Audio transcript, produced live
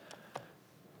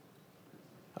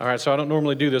All right, so I don't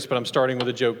normally do this, but I'm starting with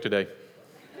a joke today.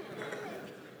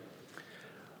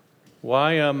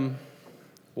 Why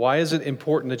is it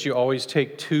important that you always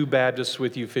take two Baptists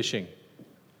with you fishing?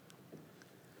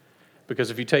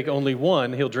 Because if you take only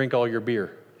one, he'll drink all your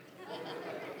beer.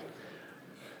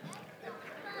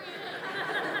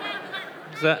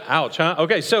 Is that ouch, huh?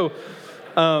 Okay, so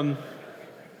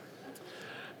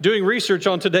doing research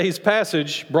on today's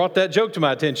passage brought that joke to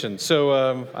my attention,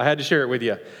 so I had to share it with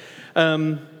you.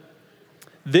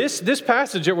 This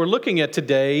passage that we're looking at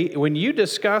today, when you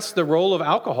discuss the role of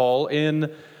alcohol in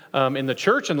the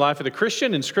church and life of the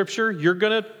Christian in Scripture, you're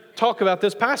going to talk about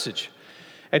this passage.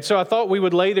 And so I thought we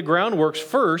would lay the groundwork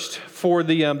first for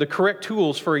the correct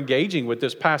tools for engaging with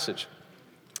this passage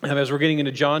as we're getting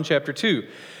into John chapter 2.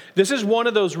 This is one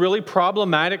of those really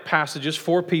problematic passages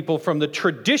for people from the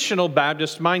traditional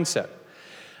Baptist mindset.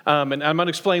 And I'm going to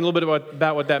explain a little bit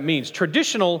about what that means.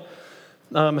 Traditionalism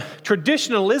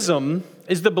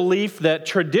is the belief that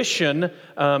tradition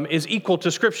is equal to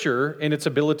Scripture in its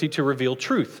ability to reveal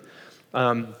truth.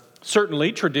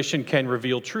 Certainly, tradition can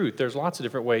reveal truth. There's lots of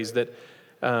different ways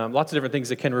lots of different things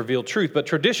that can reveal truth. But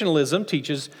traditionalism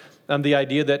teaches the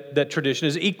idea that tradition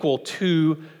is equal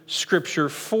to Scripture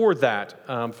for that.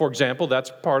 For example, that's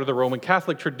part of the Roman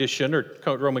Catholic tradition or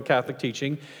Roman Catholic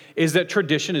teaching, is that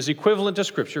tradition is equivalent to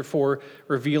Scripture for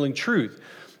revealing truth.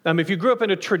 If you grew up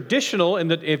in a traditional,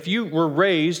 and if you were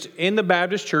raised in the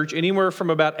Baptist church anywhere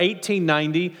from about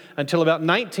 1890 until about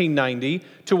 1990,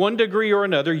 to one degree or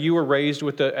another, you were raised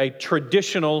with a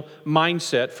traditional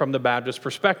mindset from the Baptist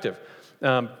perspective.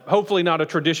 Hopefully not a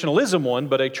traditionalism one,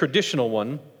 but a traditional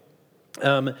one.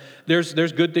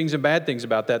 There's good things and bad things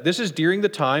about that. This is during the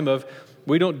time of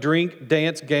we don't drink,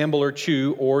 dance, gamble, or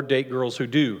chew, or date girls who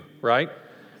do, right?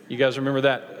 You guys remember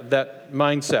that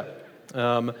mindset.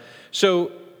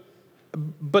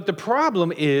 But the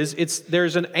problem is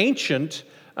there's an ancient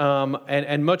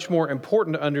and much more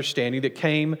important understanding that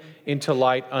came into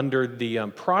light under the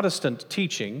Protestant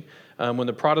teaching when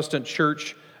the Protestant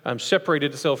church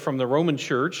separated itself from the Roman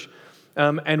church.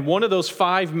 And one of those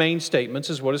five main statements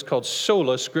is what is called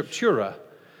sola scriptura.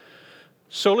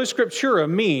 Sola scriptura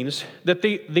means that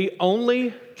the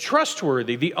only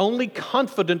trustworthy, the only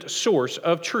confident source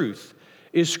of truth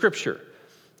is Scripture.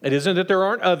 It isn't that there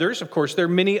aren't others. Of course, there are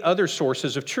many other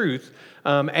sources of truth.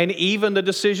 And even the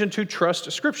decision to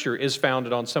trust Scripture is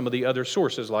founded on some of the other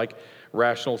sources like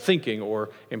rational thinking or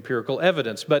empirical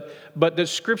evidence. But the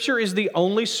Scripture is the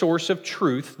only source of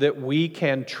truth that we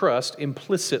can trust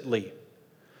implicitly.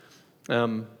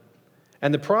 And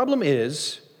the problem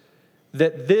is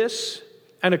that this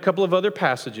and a couple of other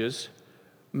passages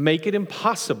make it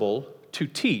impossible to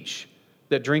teach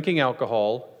that drinking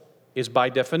alcohol is by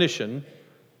definition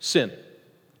sin.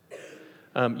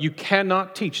 You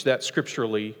cannot teach that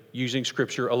scripturally using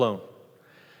Scripture alone.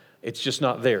 It's just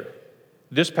not there.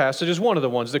 This passage is one of the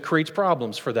ones that creates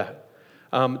problems for that.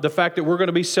 The fact that we're going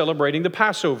to be celebrating the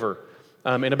Passover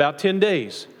in about 10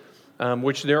 days,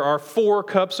 which there are 4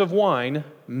 cups of wine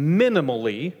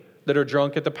minimally that are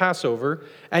drunk at the Passover,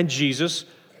 and Jesus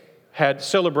had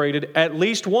celebrated at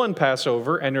least one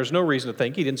Passover, and there's no reason to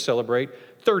think he didn't celebrate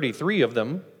 33 of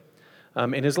them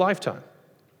in his lifetime.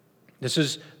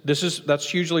 That's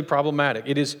hugely problematic.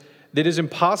 It is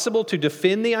impossible to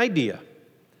defend the idea,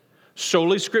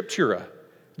 soli scriptura,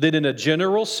 that in a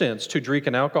general sense to drink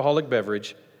an alcoholic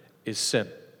beverage is sin.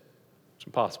 It's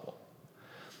impossible.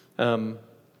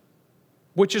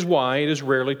 Which is why it is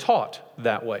rarely taught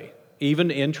that way.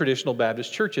 Even in traditional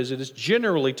Baptist churches, it is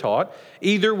generally taught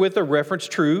either with a reference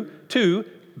to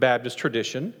Baptist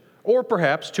tradition or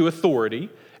perhaps to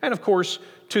authority, and of course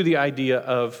to the idea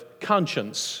of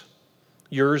conscience,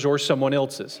 yours or someone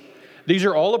else's. These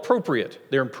are all appropriate.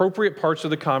 They're appropriate parts of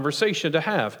the conversation to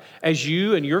have as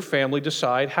you and your family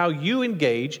decide how you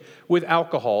engage with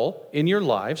alcohol in your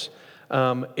lives.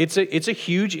 It's a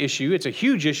huge issue. It's a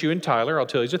huge issue in Tyler. I'll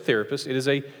tell you as a therapist, it is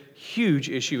a huge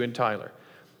issue in Tyler.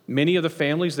 Many of the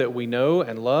families that we know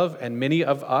and love, and many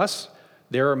of us,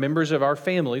 there are members of our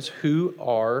families who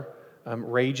are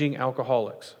raging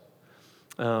alcoholics.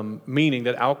 Meaning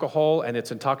that alcohol and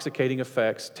its intoxicating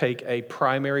effects take a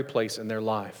primary place in their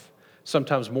life,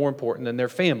 sometimes more important than their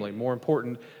family, more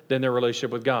important than their relationship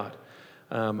with God.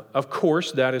 Of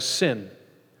course, that is sin,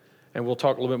 and we'll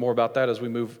talk a little bit more about that as we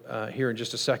move here in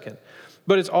just a second.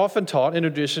 But it's often taught in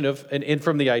addition and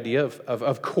from the idea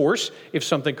of course, if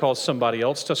something causes somebody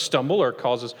else to stumble or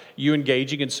causes you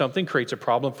engaging in something, creates a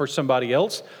problem for somebody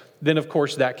else, then of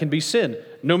course that can be sin,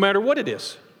 no matter what it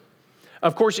is.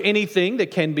 Of course, anything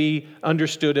that can be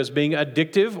understood as being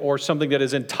addictive or something that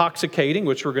is intoxicating,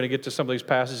 which we're going to get to some of these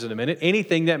passages in a minute,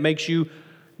 anything that makes you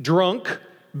drunk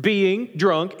being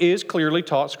drunk is clearly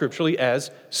taught scripturally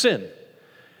as sin.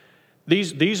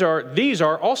 These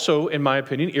are also, in my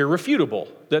opinion, irrefutable,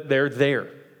 that they're there.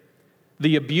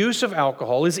 The abuse of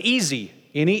alcohol is easy.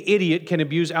 Any idiot can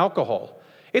abuse alcohol.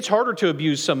 It's harder to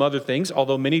abuse some other things,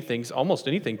 although many things, almost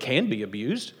anything, can be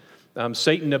abused.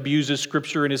 Satan abuses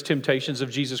Scripture in his temptations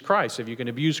of Jesus Christ. If you can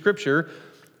abuse Scripture,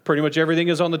 pretty much everything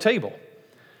is on the table.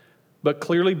 But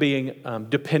clearly being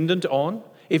dependent on,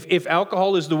 if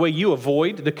alcohol is the way you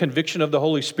avoid the conviction of the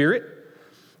Holy Spirit,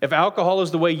 if alcohol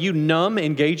is the way you numb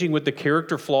engaging with the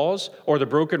character flaws or the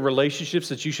broken relationships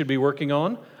that you should be working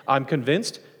on, I'm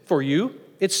convinced for you,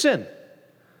 it's sin.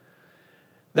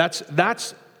 That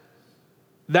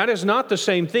is not the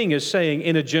same thing as saying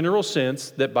in a general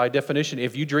sense that by definition,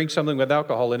 if you drink something with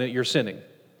alcohol in it, you're sinning.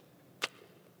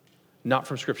 Not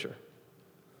from Scripture.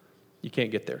 You can't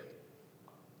get there.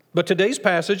 But today's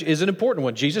passage is an important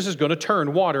one. Jesus is going to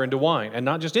turn water into wine, and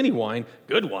not just any wine,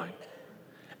 good wine.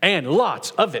 And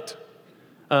lots of it.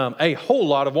 A whole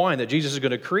lot of wine that Jesus is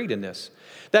going to create in this.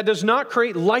 That does not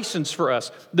create license for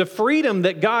us. The freedom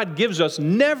that God gives us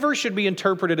never should be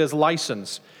interpreted as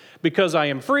license. Because I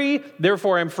am free,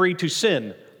 therefore I am free to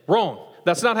sin. Wrong.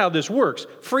 That's not how this works.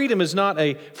 Freedom is not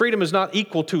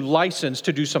equal to license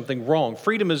to do something wrong.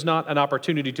 Freedom is not an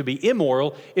opportunity to be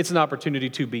immoral. It's an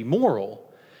opportunity to be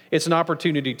moral. It's an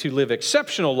opportunity to live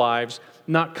exceptional lives,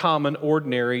 not common,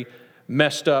 ordinary,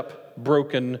 messed up,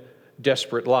 broken,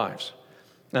 desperate lives.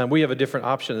 We have a different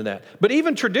option than that. But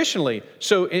even traditionally,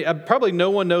 so probably no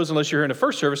one knows unless you're here in the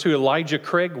first service who Elijah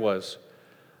Craig was.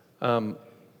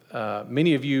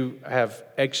 Many of you have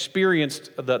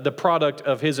experienced the product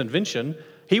of his invention.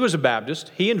 He was a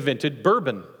Baptist. He invented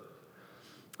bourbon.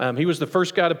 He was the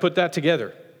first guy to put that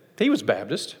together. He was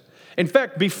Baptist. In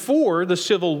fact, before the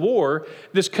Civil War,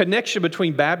 this connection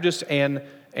between Baptists and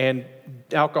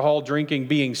alcohol drinking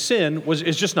being sin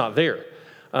is just not there.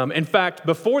 In fact,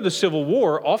 before the Civil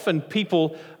War, often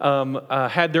people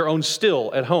had their own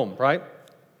still at home, right?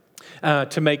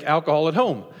 To make alcohol at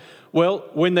home. Well,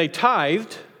 when they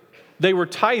tithed, they were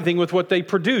tithing with what they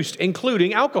produced,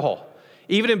 including alcohol.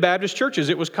 Even in Baptist churches,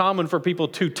 it was common for people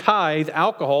to tithe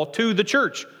alcohol to the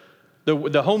church.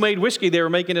 The homemade whiskey they were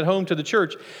making at home to the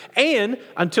church. And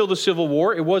until the Civil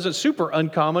War, it wasn't super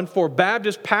uncommon for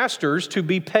Baptist pastors to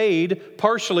be paid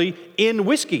partially in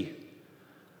whiskey.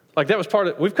 Like that was part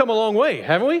of, we've come a long way,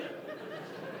 haven't we? I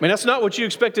mean, that's not what you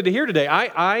expected to hear today.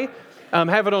 I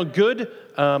have it on good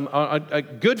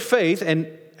faith, and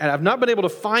I've not been able to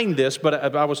find this,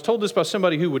 but I was told this by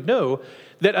somebody who would know,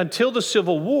 that until the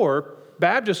Civil War,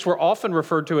 Baptists were often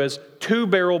referred to as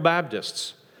two-barrel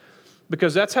Baptists,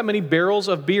 because that's how many barrels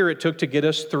of beer it took to get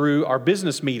us through our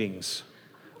business meetings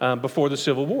before the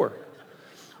Civil War.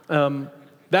 The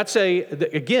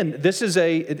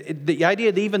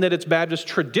idea that even that it's Baptist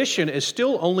tradition is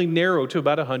still only narrow to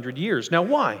about 100 years. Now,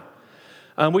 why?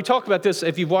 We talk about this,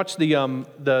 if you've watched the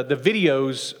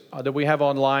videos that we have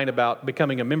online about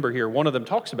becoming a member here, one of them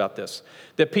talks about this,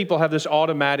 that people have this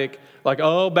automatic, like,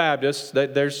 oh, Baptists,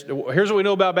 here's what we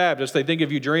know about Baptists. They think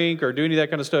if you drink or do any of that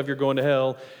kind of stuff, you're going to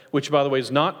hell, which, by the way,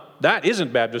 that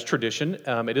isn't Baptist tradition.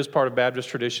 It is part of Baptist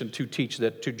tradition to teach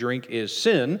that to drink is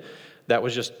sin. That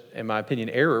was just, in my opinion,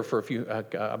 error for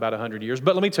about 100 years.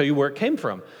 But let me tell you where it came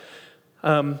from.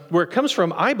 Where it comes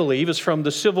from, I believe, is from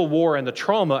the Civil War and the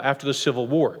trauma after the Civil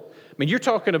War. I mean, you're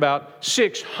talking about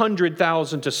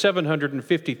 600,000 to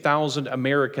 750,000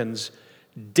 Americans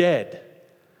dead.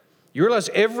 You realize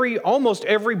almost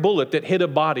every bullet that hit a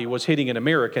body was hitting an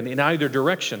American in either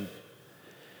direction.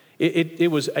 It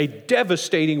was a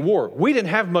devastating war. We didn't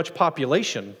have much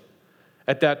population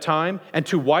at that time, and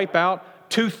to wipe out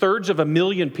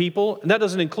 2/3 people, and that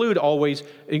doesn't include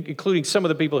including some of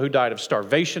the people who died of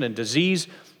starvation and disease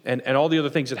and all the other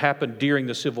things that happened during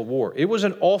the Civil War. It was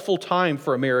an awful time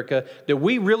for America that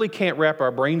we really can't wrap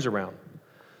our brains around.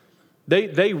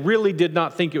 They really did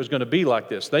not think it was going to be like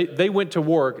this. They went to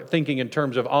war thinking in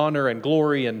terms of honor and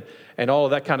glory and all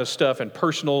of that kind of stuff and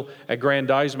personal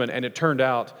aggrandizement, and it turned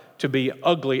out to be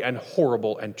ugly and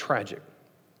horrible and tragic.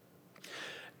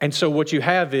 And so what you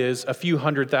have is a few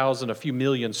 100,000, a few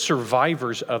million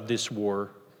survivors of this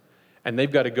war, and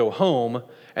they've got to go home,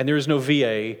 and there is no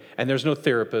VA, and there's no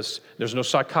therapist, there's no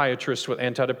psychiatrist with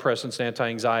antidepressants and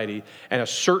anti-anxiety, and a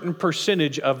certain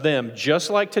percentage of them,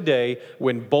 just like today,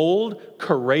 when bold,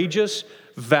 courageous,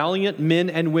 valiant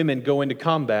men and women go into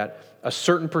combat, a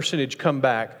certain percentage come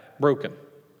back broken.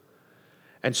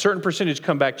 And certain percentage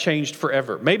come back changed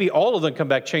forever. Maybe all of them come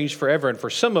back changed forever, and for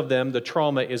some of them, the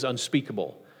trauma is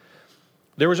unspeakable.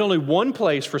 There was only one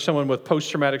place for someone with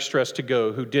post-traumatic stress to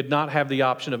go who did not have the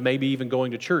option of maybe even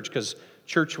going to church, because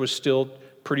church was still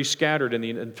pretty scattered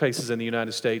in places in the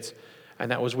United States,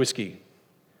 and that was whiskey.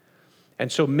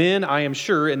 And so men, I am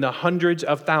sure, in the hundreds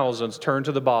of thousands turned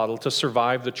to the bottle to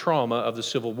survive the trauma of the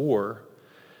Civil War,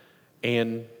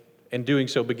 and in doing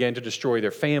so began to destroy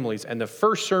their families. And the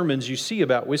first sermons you see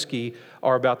about whiskey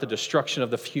are about the destruction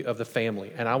of the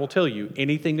family. And I will tell you,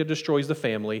 anything that destroys the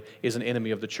family is an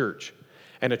enemy of the church.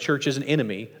 And a church is an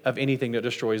enemy of anything that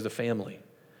destroys the family.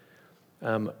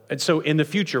 And so in the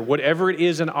future, whatever it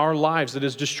is in our lives that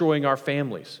is destroying our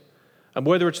families,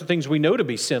 whether it's the things we know to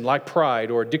be sin, like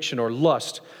pride or addiction or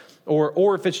lust,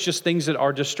 or if it's just things that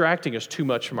are distracting us too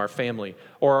much from our family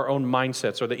or our own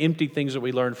mindsets or the empty things that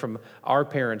we learn from our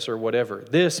parents or whatever,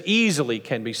 this easily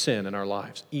can be sin in our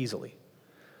lives, easily.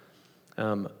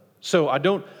 So I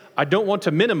don't want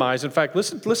to minimize. In fact,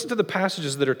 listen to the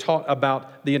passages that are taught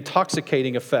about the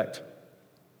intoxicating effect.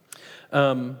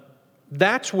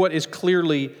 That's what is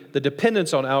clearly the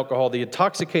dependence on alcohol, the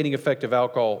intoxicating effect of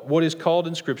alcohol, what is called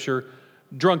in Scripture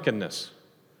drunkenness,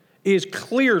 is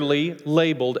clearly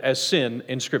labeled as sin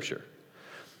in Scripture.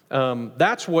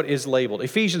 That's what is labeled.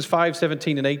 Ephesians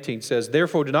 5:17 and 18 says,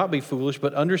 "Therefore do not be foolish,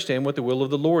 but understand what the will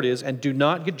of the Lord is, and do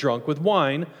not get drunk with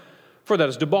wine, for that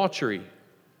is debauchery,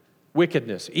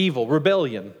 wickedness, evil,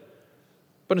 rebellion,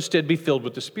 but instead be filled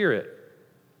with the Spirit."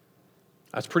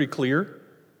 That's pretty clear.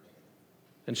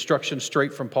 Instruction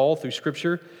straight from Paul through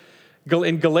Scripture.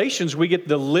 In Galatians, we get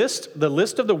the list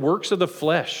of the works of the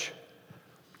flesh.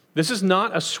 This is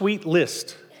not a sweet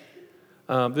list.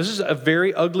 This is a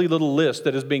very ugly little list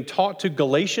that is being taught to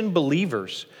Galatian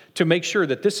believers to make sure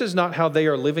that this is not how they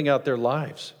are living out their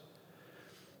lives.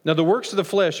 Now, the works of the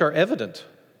flesh are evident: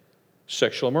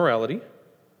 sexual immorality,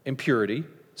 impurity,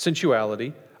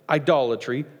 sensuality,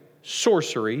 idolatry,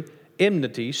 sorcery,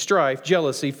 enmity, strife,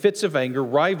 jealousy, fits of anger,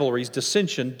 rivalries,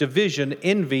 dissension, division,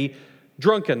 envy,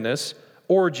 drunkenness,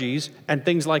 orgies, and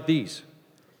things like these.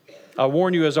 I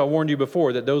warn you, as I warned you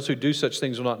before, that those who do such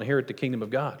things will not inherit the kingdom of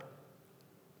God.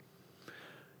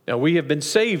 Now, we have been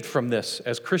saved from this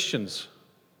as Christians.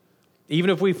 Even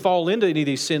if we fall into any of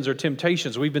these sins or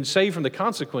temptations, we've been saved from the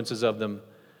consequences of them.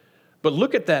 But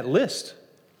look at that list.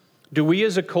 Do we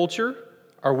as a culture,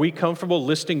 are we comfortable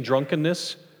listing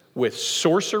drunkenness with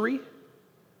sorcery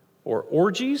or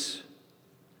orgies?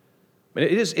 I mean,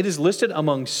 it is listed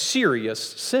among serious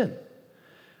sin.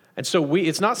 And so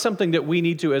it's not something that we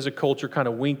need to, as a culture, kind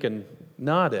of wink and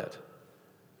nod at.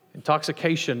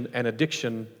 Intoxication and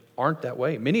addiction aren't that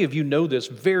way. Many of you know this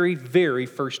very, very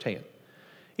firsthand.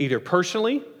 Either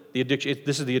personally,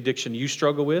 this is the addiction you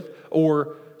struggle with,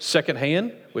 or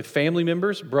secondhand with family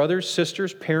members, brothers,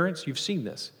 sisters, parents. You've seen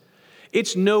this.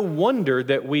 It's no wonder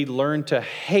that we learn to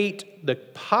hate the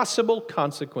possible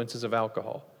consequences of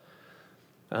alcohol.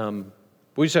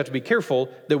 We just have to be careful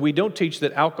that we don't teach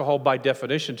that alcohol, by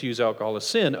definition, to use alcohol is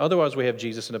sin. Otherwise, we have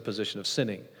Jesus in a position of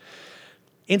sinning.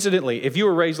 Incidentally, if you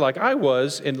were raised like I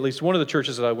was, in at least one of the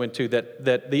churches that I went to,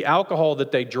 that the alcohol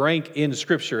that they drank in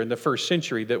Scripture in the first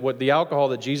century, that what the alcohol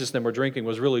that Jesus and them were drinking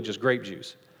was really just grape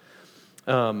juice.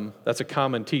 That's a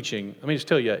common teaching. Let me just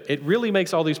tell you, it really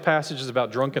makes all these passages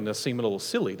about drunkenness seem a little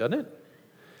silly, doesn't it?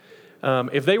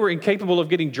 If they were incapable of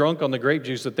getting drunk on the grape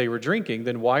juice that they were drinking,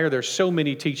 then why are there so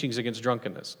many teachings against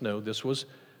drunkenness? No, this was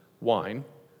wine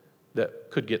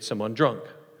that could get someone drunk.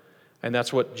 And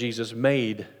that's what Jesus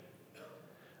made.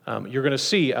 You're going to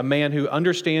see a man who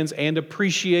understands and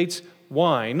appreciates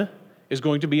wine is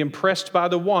going to be impressed by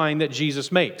the wine that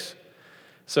Jesus makes.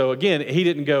 So again, he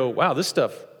didn't go, wow, this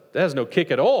stuff, that has no kick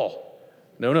at all.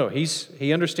 No,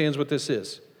 he understands what this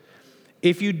is.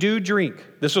 If you do drink,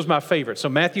 this was my favorite. So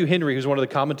Matthew Henry, who's one of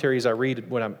the commentaries I read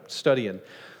when I'm studying,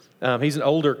 he's an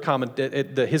older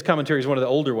his commentary is one of the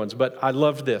older ones, but I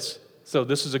loved this. So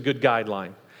this is a good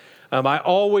guideline. I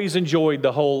always enjoyed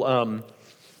the whole,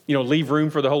 leave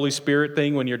room for the Holy Spirit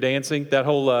thing when you're dancing. That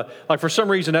whole, for some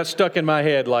reason that stuck in my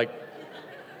head, like,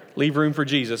 leave room for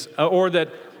Jesus. Or that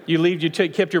you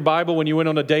kept your Bible when you went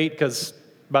on a date, because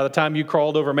by the time you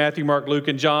crawled over Matthew, Mark, Luke,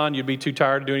 and John, you'd be too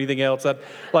tired to do anything else.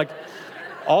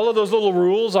 All of those little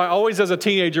rules, I always as a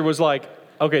teenager was like,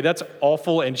 okay, that's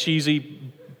awful and cheesy,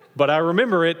 but I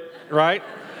remember it, right?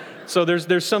 So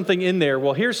there's something in there.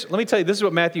 Well, let me tell you, this is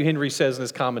what Matthew Henry says in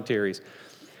his commentaries.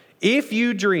 If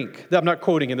you drink, I'm not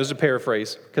quoting him, this is a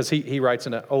paraphrase, because he writes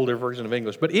in an older version of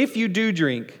English, but if you do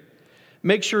drink,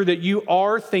 make sure that you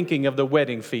are thinking of the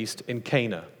wedding feast in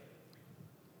Cana.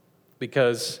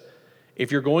 Because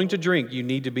if you're going to drink, you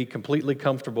need to be completely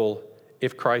comfortable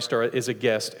if Christ is a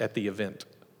guest at the event.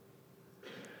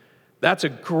 That's a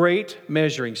great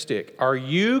measuring stick. Are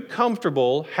you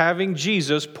comfortable having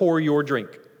Jesus pour your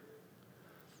drink?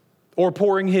 Or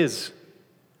pouring his?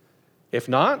 If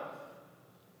not,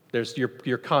 There's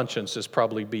your conscience is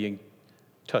probably being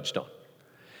touched on.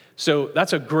 So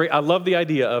that's I love the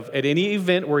idea of at any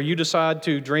event where you decide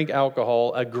to drink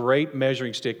alcohol, a great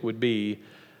measuring stick would be,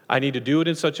 I need to do it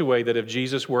in such a way that if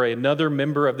Jesus were another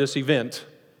member of this event,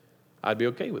 I'd be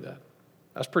okay with that.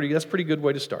 That's a pretty good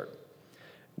way to start.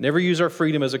 Never use our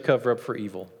freedom as a cover-up for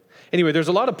evil. Anyway, there's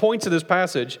a lot of points of this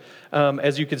passage,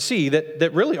 as you can see,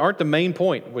 that really aren't the main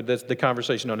point with the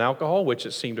conversation on alcohol, which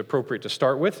it seemed appropriate to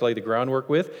start with, lay the groundwork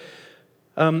with.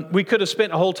 We could have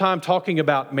spent a whole time talking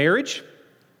about marriage.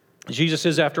 Jesus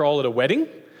is, after all, at a wedding.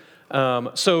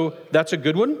 So that's a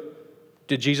good one.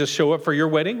 Did Jesus show up for your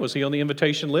wedding? Was he on the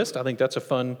invitation list? I think that's a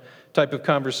fun type of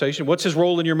conversation. What's his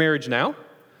role in your marriage now?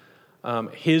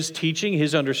 His teaching,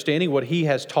 his understanding, what he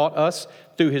has taught us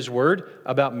through his word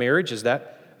about marriage, is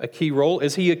that a key role?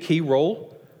 Is he a key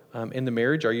role in the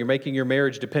marriage? Are you making your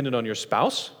marriage dependent on your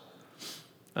spouse?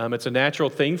 It's a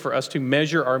natural thing for us to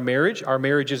measure our marriage. Our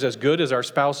marriage is as good as our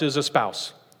spouse is a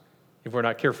spouse, if we're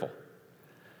not careful.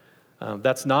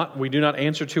 We do not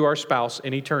answer to our spouse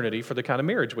in eternity for the kind of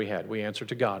marriage we had. We answer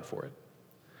to God for it.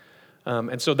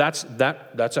 And so that's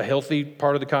a healthy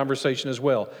part of the conversation as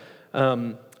well.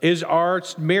 Is our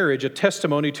marriage a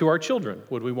testimony to our children?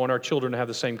 Would we want our children to have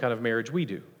the same kind of marriage we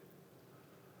do?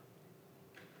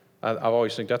 I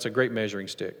always think that's a great measuring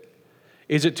stick.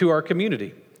 Is it to our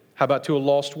community? How about to a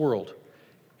lost world?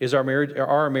 Are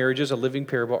our marriages a living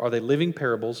parable? Are they living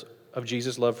parables of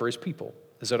Jesus' love for his people?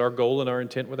 Is that our goal and our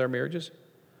intent with our marriages?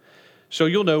 So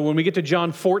you'll know when we get to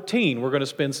John 14, we're going to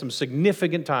spend some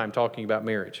significant time talking about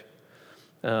marriage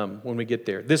when we get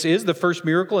there. This is the first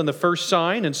miracle and the first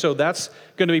sign, and so that's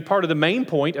going to be part of the main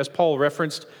point, as Paul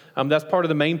referenced. That's part of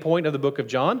the main point of the book of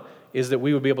John, is that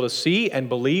we would be able to see and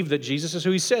believe that Jesus is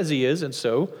who he says he is, and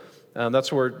so that's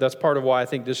part of why I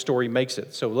think this story makes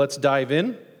it. So let's dive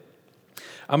in.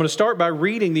 I'm going to start by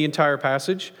reading the entire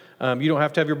passage. You don't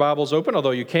have to have your Bibles open,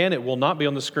 although you can. It will not be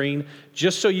on the screen,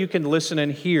 just so you can listen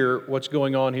and hear what's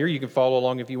going on here. You can follow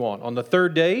along if you want. On the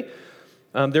third day,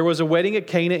 there was a wedding at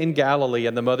Cana in Galilee,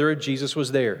 and the mother of Jesus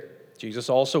was there. Jesus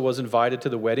also was invited to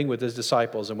the wedding with his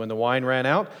disciples, and when the wine ran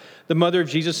out, the mother of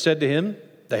Jesus said to him,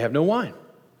 "They have no wine."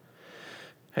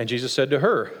 And Jesus said to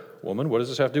her, "Woman, what does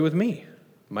this have to do with me?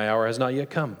 My hour has not yet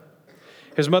come."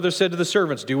 His mother said to the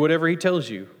servants, "Do whatever he tells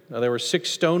you." Now there were 6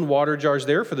 stone water jars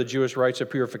there for the Jewish rites of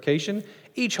purification,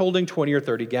 each holding 20 or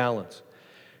 30 gallons.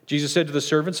 Jesus said to the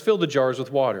servants, "Fill the jars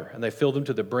with water," and they filled them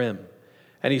to the brim.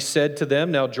 And he said to them,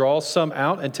 "Now draw some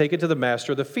out and take it to the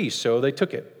master of the feast." So they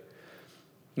took it.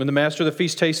 When the master of the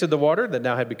feast tasted the water that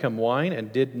now had become wine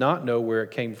and did not know where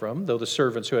it came from, though the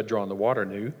servants who had drawn the water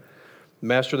knew, the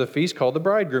master of the feast called the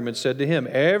bridegroom and said to him,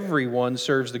 "Everyone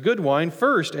serves the good wine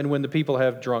first, and when the people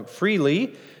have drunk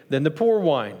freely, then the poor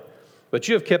wine. But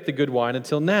you have kept the good wine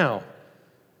until now."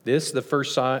 This, the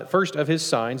first of his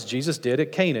signs, Jesus did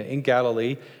at Cana in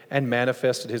Galilee and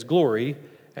manifested his glory,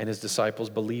 and his disciples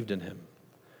believed in him.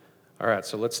 All right,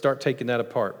 so let's start taking that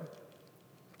apart,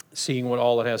 seeing what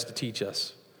all it has to teach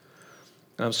us.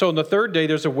 So on the third day,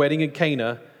 there's a wedding in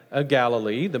Cana of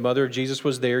Galilee. The mother of Jesus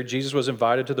was there. Jesus was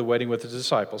invited to the wedding with his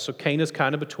disciples. So Cana is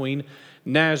kind of between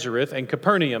Nazareth and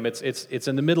Capernaum. It's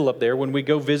in the middle up there. When we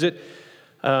go visit,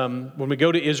 when we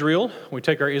go to Israel, we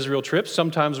take our Israel trips.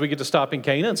 Sometimes we get to stop in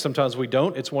Cana, and sometimes we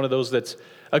don't. It's one of those that's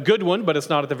a good one, but it's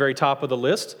not at the very top of the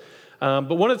list.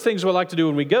 But one of the things we like to do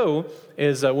when we go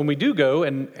is when we do go,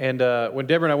 and when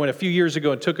Deborah and I went a few years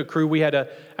ago and took a crew, we had a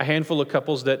handful of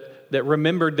couples that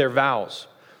remembered their vows.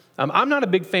 I'm not a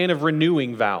big fan of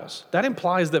renewing vows. That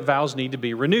implies that vows need to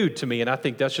be renewed to me, and I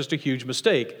think that's just a huge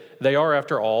mistake. They are,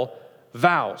 after all,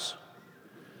 vows.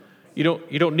 You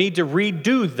don't need to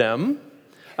redo them.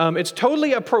 It's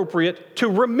totally appropriate to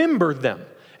remember them.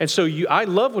 And so I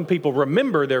love when people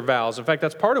remember their vows. In fact,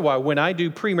 that's part of why when I do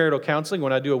premarital counseling,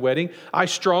 when I do a wedding, I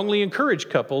strongly encourage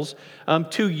couples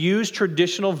to use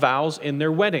traditional vows in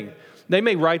their wedding. They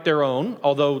may write their own,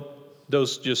 although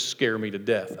those just scare me to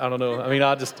death. I don't know. I mean,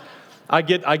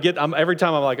 every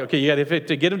time I'm like, okay, you got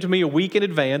to get them to me a week in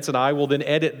advance, and I will then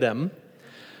edit them.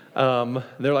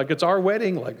 They're like, it's our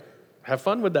wedding. Like, have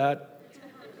fun with that.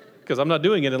 Because I'm not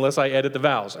doing it unless I edit the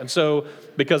vows. And so,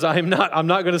 because I'm not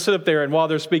going to sit up there and while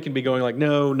they're speaking be going like,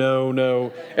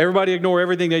 no. Everybody ignore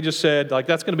everything they just said. Like,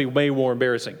 that's going to be way more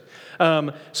embarrassing.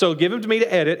 So give them to me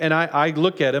to edit, and I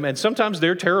look at them, and sometimes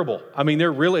they're terrible. I mean,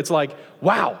 they're really, it's like,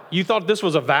 wow, you thought this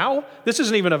was a vow? This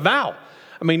isn't even a vow.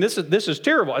 I mean, this is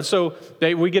terrible. And so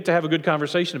we get to have a good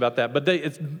conversation about that. But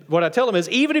what I tell them is,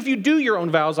 even if you do your own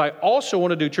vows, I also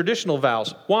want to do traditional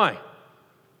vows. Why?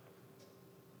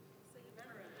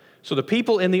 So the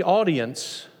people in the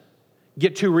audience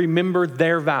get to remember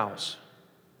their vows.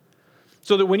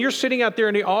 So that when you're sitting out there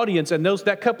in the audience and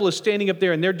that couple is standing up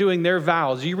there and they're doing their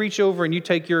vows, you reach over and you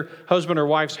take your husband or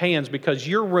wife's hands because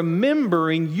you're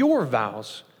remembering your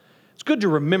vows. It's good to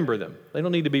remember them. They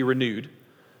don't need to be renewed.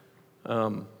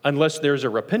 Unless there's a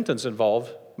repentance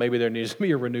involved, maybe there needs to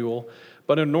be a renewal.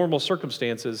 But in normal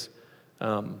circumstances,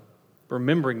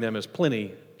 remembering them is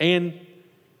plenty and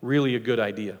really a good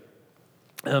idea.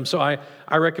 So I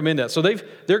recommend that. So they're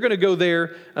going to go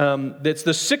there. It's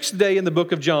the 6th day in the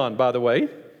book of John, by the way.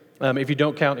 If you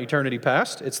don't count eternity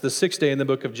past, it's the 6th day in the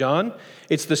book of John.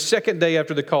 It's the 2nd day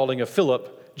after the calling of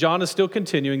Philip. John is still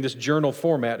continuing this journal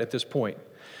format at this point.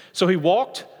 So they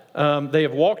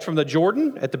have walked from the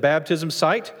Jordan at the baptism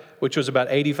site, which was about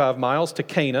 85 miles, to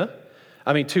to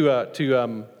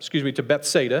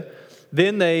Bethsaida.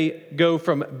 Then they go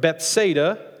from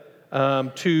Bethsaida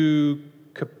to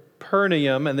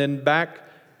Capernaum, and then back.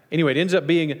 Anyway, it ends up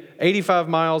being 85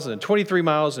 miles and then 23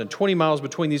 miles and 20 miles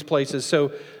between these places.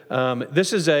 So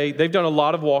they've done a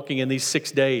lot of walking in these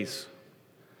 6 days.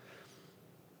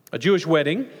 A Jewish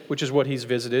wedding, which is what he's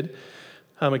visited.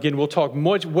 Again, we'll talk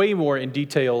way more in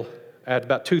detail at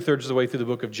about 2/3 of the way through the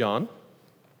book of John.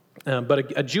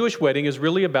 But a Jewish wedding is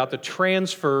really about the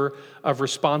transfer of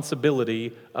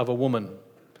responsibility of a woman.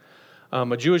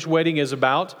 A Jewish wedding is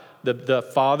about the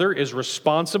father is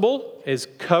responsible, is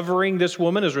covering this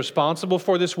woman, is responsible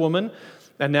for this woman,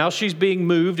 and now she's being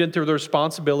moved into the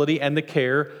responsibility and the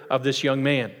care of this young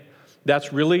man.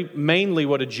 That's really mainly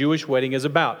what a Jewish wedding is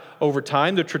about. Over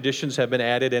time, the traditions have been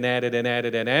added and added and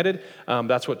added and added.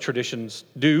 That's what traditions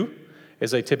do, is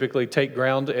they typically take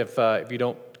ground if you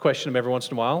don't question them every once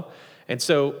in a while. And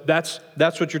so that's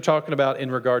what you're talking about in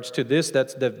regards to this.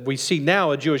 We see now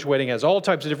a Jewish wedding has all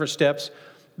types of different steps.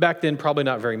 Back then, probably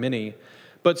not very many.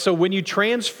 But so when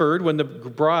the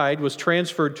bride was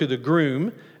transferred to the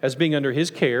groom as being under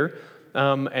his care,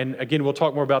 and again, we'll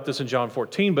talk more about this in John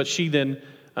 14, but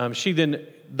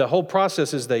the whole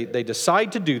process is they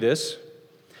decide to do this.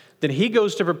 Then he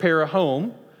goes to prepare a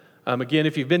home. Again,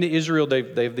 if you've been to Israel,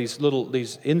 they have these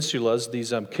insulas,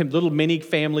 these little mini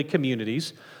family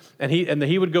communities. And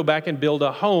he would go back and build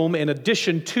a home in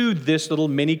addition to this little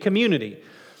mini community.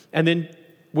 And then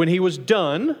when he was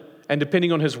done, and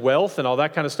depending on his wealth and all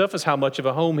that kind of stuff is how much of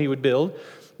a home he would build,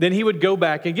 then he would go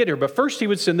back and get her. But first he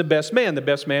would send the best man. The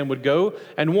best man would go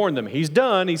and warn them. He's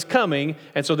done, he's coming.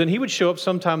 And so then he would show up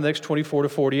sometime in the next 24 to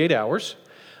 48 hours,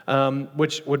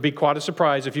 which would be quite a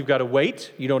surprise if you've got to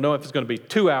wait. You don't know if it's going to be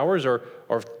 2 hours or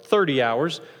 30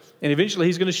 hours. And eventually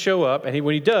he's going to show up, and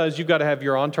when he does, you've got to have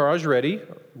your entourage ready,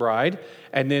 bride,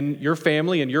 and then your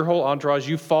family and your whole entourage,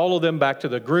 you follow them back to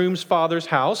the groom's father's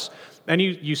house, and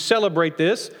you celebrate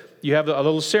this. You have a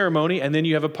little ceremony, and then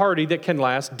you have a party that can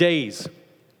last days.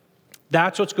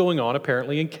 That's what's going on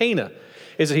apparently in Cana,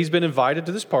 is that he's been invited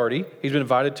to this party. He's been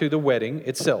invited to the wedding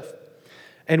itself.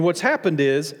 And what's happened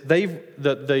is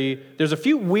there's a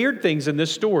few weird things in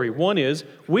this story. One is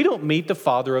we don't meet the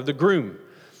father of the groom.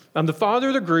 The father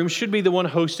of the groom should be the one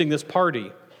hosting this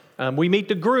party. We meet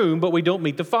the groom, but we don't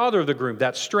meet the father of the groom.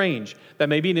 That's strange. That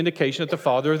may be an indication that the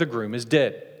father of the groom is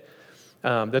dead.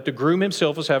 That the groom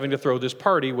himself is having to throw this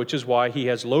party, which is why he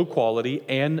has low quality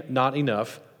and not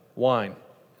enough wine.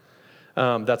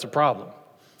 That's a problem.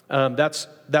 That's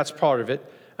part of it.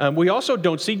 We also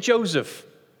don't see Joseph.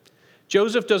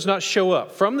 Joseph does not show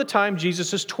up. From the time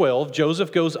Jesus is 12,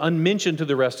 Joseph goes unmentioned to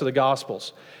the rest of the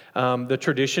Gospels. The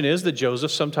tradition is that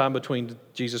Joseph, sometime between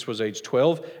Jesus was age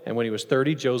 12 and when he was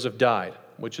 30, Joseph died,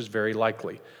 which is very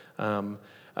likely. In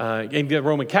the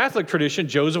Roman Catholic tradition,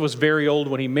 Joseph was very old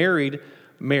when he married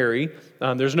Mary.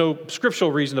 There's no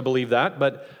scriptural reason to believe that,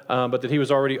 but that he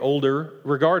was already older.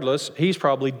 Regardless, he's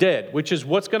probably dead, which is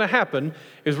what's going to happen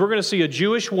is we're going to see a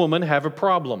Jewish woman have a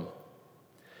problem.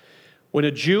 When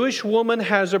a Jewish woman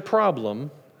has a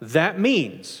problem, that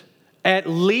means at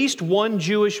least one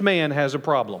Jewish man has a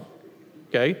problem.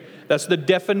 Okay? That's the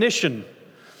definition.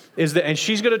 And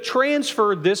she's going to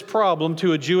transfer this problem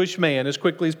to a Jewish man as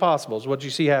quickly as possible, is what you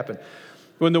see happen.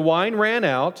 When the wine ran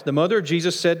out, the mother of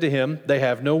Jesus said to him, "They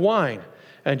have no wine."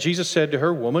 And Jesus said to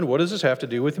her, "Woman, what does this have to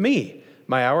do with me?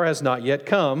 My hour has not yet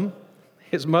come."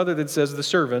 His mother then says to the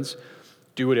servants,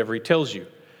 "Do whatever he tells you."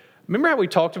 Remember how we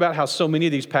talked about how so many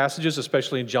of these passages,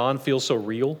 especially in John, feel so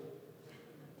real?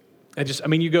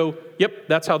 You go, yep,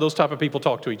 that's how those type of people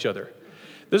talk to each other.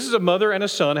 This is a mother and a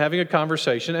son having a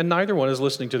conversation, and neither one is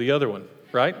listening to the other one,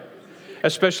 right?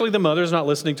 Especially the mother is not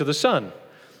listening to the son,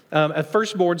 a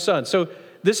firstborn son. So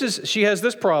she has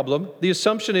this problem. The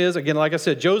assumption is, again, like I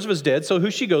said, Joseph is dead, so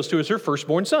who she goes to is her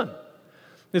firstborn son.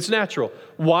 It's natural.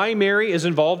 Why Mary is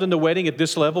involved in the wedding at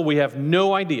this level, we have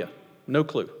no idea, no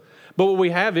clue. But what we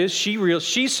have is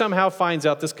she somehow finds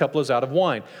out this couple is out of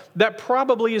wine. That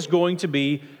probably is going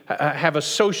to have a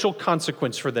social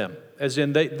consequence for them, as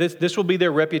in this will be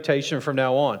their reputation from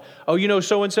now on. Oh, you know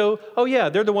so-and-so? Oh, yeah,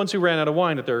 they're the ones who ran out of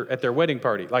wine at their wedding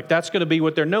party. Like, that's going to be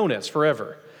what they're known as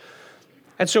forever.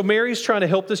 And so Mary's trying to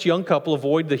help this young couple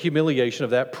avoid the humiliation of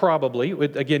that, probably.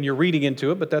 Again, you're reading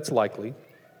into it, but that's likely.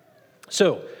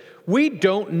 So we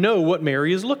don't know what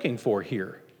Mary is looking for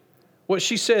here. What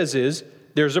she says is,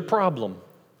 there's a problem.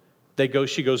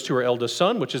 She goes to her eldest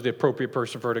son, which is the appropriate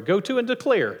person for her to go to, and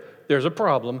declare, there's a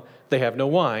problem. They have no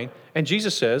wine. And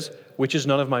Jesus says, which is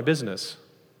none of my business.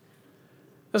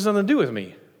 That has nothing to do with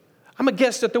me. I'm a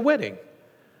guest at the wedding.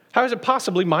 How is it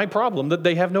possibly my problem that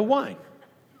they have no wine?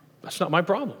 That's not my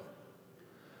problem.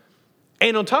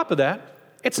 And on top of that,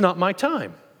 it's not my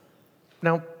time.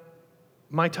 Now,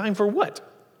 my time for what?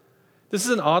 This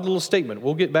is an odd little statement.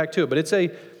 We'll get back to it, but it's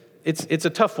a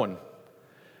tough one.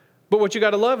 But what you got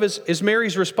to love is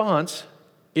Mary's response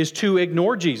is to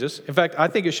ignore Jesus. In fact, I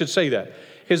think it should say that.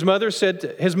 His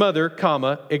mother,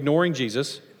 comma, ignoring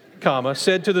Jesus, comma,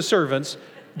 said to the servants,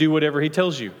 do whatever he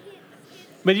tells you.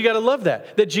 But you got to love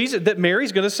that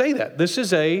Mary's going to say that. This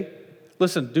is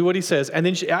listen, do what he says. And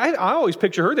then I always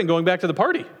picture her then going back to the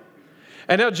party.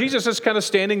 And now Jesus is kind of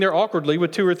standing there awkwardly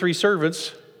with 2 or 3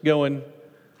 servants and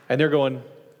they're going,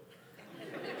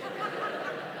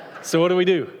 so what do we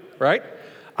do, right?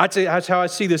 I'd say that's how I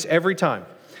see this every time.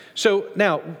 So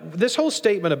now, this whole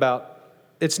statement about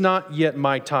it's not yet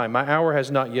my time, my hour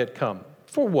has not yet come.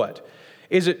 For what?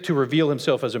 Is it to reveal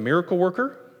himself as a miracle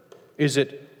worker? Is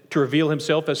it to reveal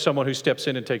himself as someone who steps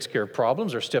in and takes care of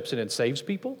problems or steps in and saves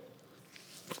people?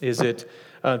 Is it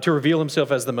to reveal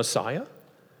himself as the Messiah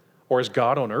or as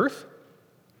God on earth?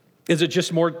 Is it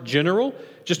just more general,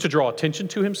 just to draw attention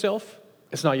to himself?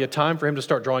 It's not yet time for him to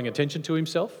start drawing attention to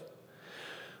himself?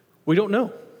 We don't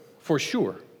know for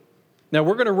sure. Now,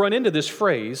 we're going to run into this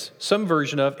phrase, some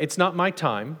version of, it's not my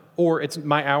time, or it's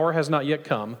my hour has not yet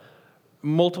come,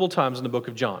 multiple times in the book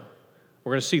of John.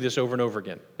 We're going to see this over and over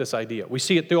again, this idea. We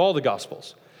see it through all the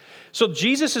Gospels. So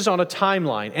Jesus is on a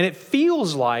timeline, and it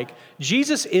feels like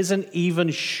Jesus isn't even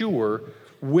sure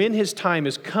when his time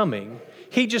is coming.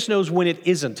 He just knows when it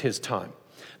isn't his time.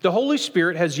 The Holy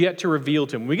Spirit has yet to reveal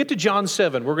to him. When we get to John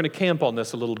 7, we're going to camp on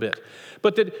this a little bit.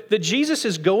 But that Jesus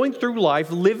is going through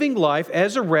life, living life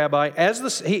as a rabbi,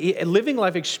 living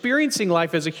life, experiencing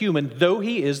life as a human, though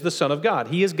he is the Son of God.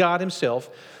 He is God himself,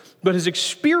 but his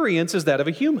experience is that of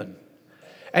a human.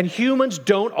 And humans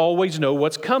don't always know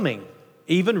what's coming.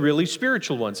 Even really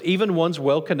spiritual ones, even ones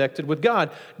well connected with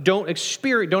God, don't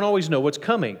always know what's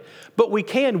coming. But we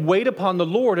can wait upon the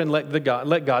Lord and let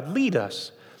God lead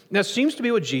us. Now, it seems to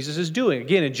be what Jesus is doing.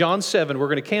 Again, in John 7, we're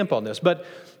going to camp on this. But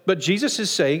Jesus is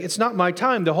saying, it's not my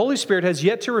time. The Holy Spirit has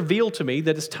yet to reveal to me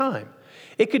that it's time.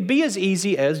 It could be as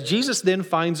easy as Jesus then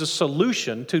finds a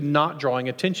solution to not drawing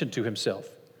attention to himself.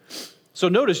 So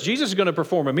notice, Jesus is going to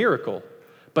perform a miracle,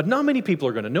 but not many people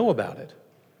are going to know about it.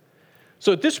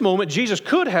 So at this moment, Jesus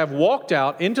could have walked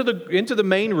out into the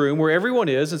main room where everyone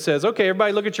is and says, okay,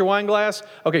 everybody look at your wine glass.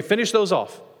 Okay, finish those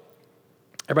off.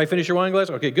 Everybody finish your wine glass?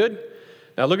 Okay, good.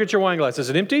 Now look at your wine glass. Is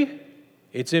it empty?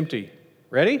 It's empty.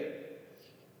 Ready?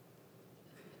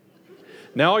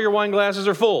 Now all your wine glasses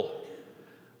are full.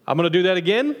 I'm going to do that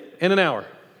again in an hour.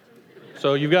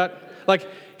 So you've got,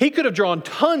 he could have drawn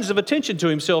tons of attention to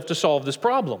himself to solve this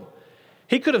problem.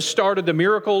 He could have started the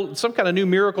miracle, some kind of new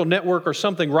miracle network or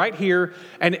something right here,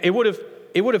 and it would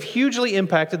have hugely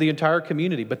impacted the entire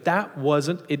community. But that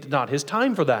wasn't not his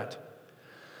time for that.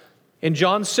 In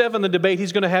John 7, the debate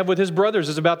he's going to have with his brothers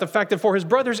is about the fact that for his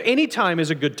brothers, any time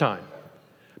is a good time.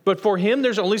 But for him,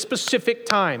 there's only specific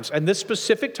times. And this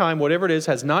specific time, whatever it is,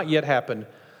 has not yet happened.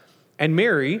 And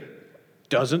Mary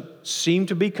doesn't seem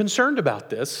to be concerned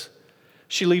about this.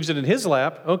 She leaves it in his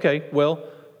lap. Okay, well,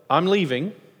 I'm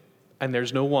leaving, and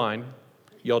there's no wine.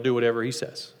 Y'all do whatever he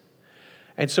says.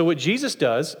 And so what Jesus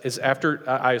does is after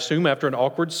an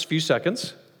awkward few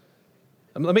seconds,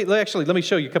 let me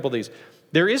show you a couple of these.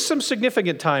 There is some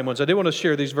significant time ones. I do want to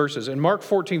share these verses. In Mark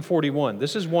 14:41,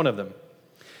 this is one of them.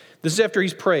 This is after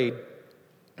he's prayed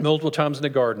multiple times in the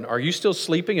garden. Are you still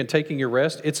sleeping and taking your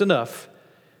rest? It's enough.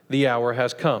 The hour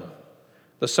has come.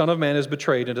 The Son of Man is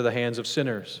betrayed into the hands of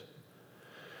sinners.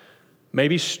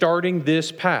 Maybe starting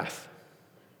this path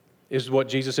is what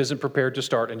Jesus isn't prepared to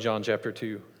start in John chapter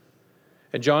 2.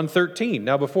 In John 13,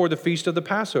 now before the feast of the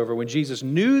Passover, when Jesus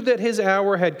knew that his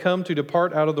hour had come to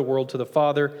depart out of the world to the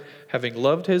Father, having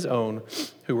loved his own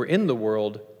who were in the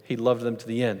world, he loved them to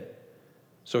the end.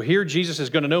 So here Jesus is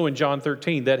going to know in John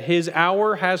 13 that his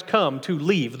hour has come to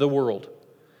leave the world.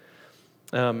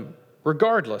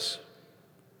 Regardless,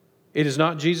 It is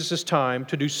not Jesus' time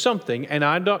to do something, and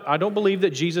I don't believe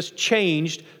that Jesus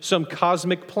changed some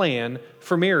cosmic plan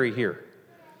for Mary here.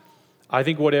 I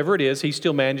think whatever it is, he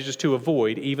still manages to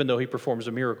avoid, even though he performs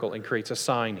a miracle and creates a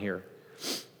sign here.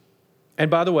 And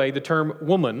by the way, the term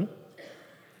woman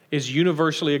is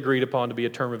universally agreed upon to be a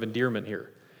term of endearment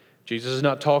here. Jesus is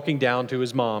not talking down to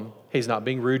his mom. He's not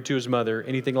being rude to his mother,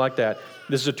 anything like that.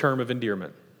 This is a term of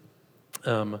endearment.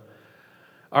 All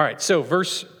right, so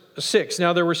verse 6.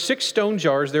 Now there were 6 stone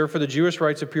jars there for the Jewish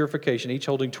rites of purification, each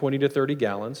holding 20 to 30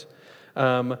 gallons.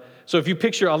 So if you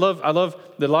picture, I love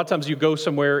that a lot of times you go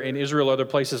somewhere in Israel or other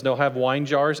places, and they'll have wine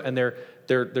jars, and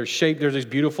they're shaped. There's these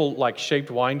beautiful like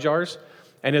shaped wine jars.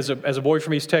 And as a boy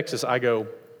from East Texas, I go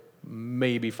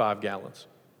maybe 5 gallons.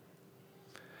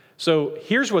 So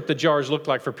here's what the jars looked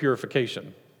like for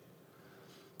purification.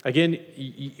 Again,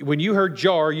 when you heard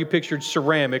jar, you pictured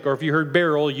ceramic, or if you heard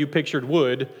barrel, you pictured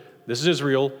wood. This is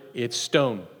Israel. It's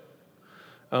stone.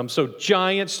 So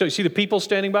giant stone. See the people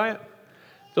standing by it?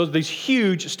 These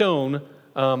huge stone,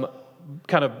 kind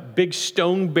of big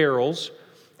stone barrels.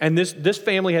 And this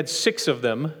family had 6 of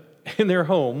them in their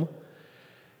home.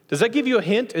 Does that give you a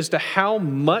hint as to how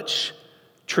much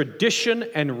tradition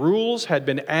and rules had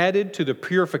been added to the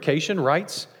purification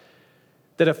rites?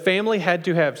 That a family had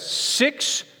to have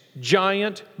 6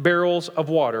 giant barrels of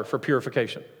water for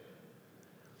purification.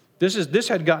 This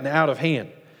had gotten out of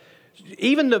hand.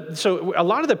 So a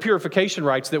lot of the purification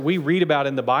rites that we read about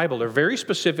in the Bible are very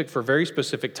specific for very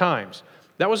specific times.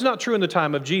 That was not true in the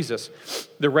time of Jesus.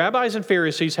 The rabbis and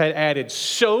Pharisees had added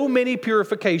so many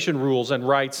purification rules and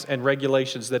rites and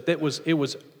regulations that it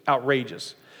was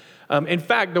outrageous. In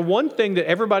fact, the one thing that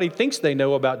everybody thinks they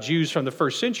know about Jews from the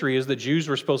first century is that Jews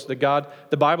were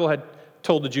the Bible had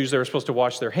told the Jews they were supposed to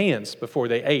wash their hands before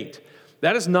they ate.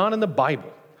 That is not in the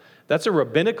Bible. That's a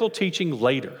rabbinical teaching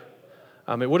later.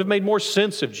 It would have made more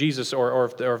sense if Jesus or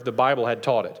if the Bible had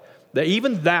taught it. That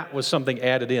even that was something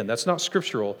added in. That's not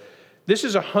scriptural. This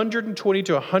is 120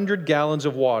 to 100 gallons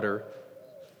of water,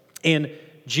 and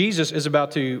Jesus is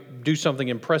about to do something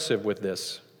impressive with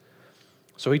this.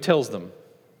 So he tells them,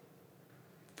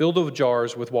 fill the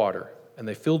jars with water, and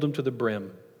they filled them to the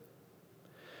brim.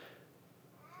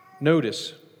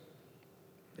 Notice,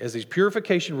 as these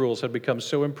purification rules have become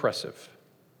so impressive,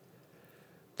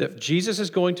 that Jesus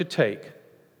is going to take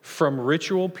from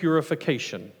ritual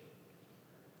purification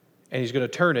and he's going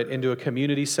to turn it into a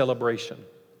community celebration.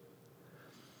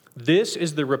 This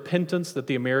is the repentance that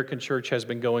the American church has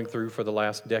been going through for the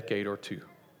last decade or two,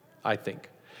 I think.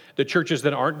 The churches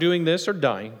that aren't doing this are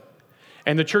dying,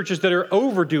 and the churches that are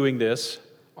overdoing this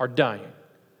are dying.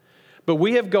 But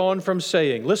we have gone from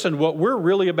saying, listen, what we're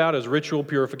really about is ritual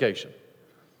purification.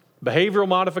 Behavioral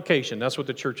modification, that's what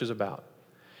the church is about.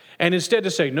 And instead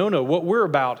to say, no, what we're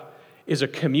about is a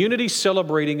community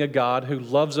celebrating a God who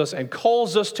loves us and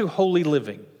calls us to holy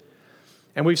living.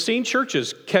 And we've seen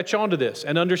churches catch on to this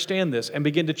and understand this and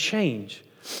begin to change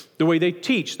the way they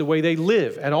teach, the way they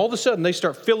live. And all of a sudden they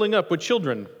start filling up with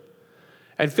children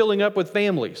and filling up with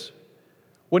families.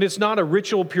 When it's not a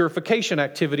ritual purification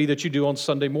activity that you do on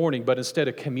Sunday morning, but instead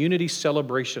a community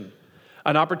celebration,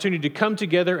 an opportunity to come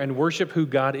together and worship who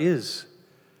God is,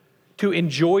 to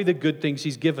enjoy the good things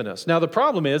He's given us. Now the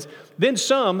problem is, then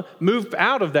some move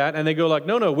out of that and they go like,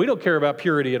 no, we don't care about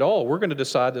purity at all. We're going to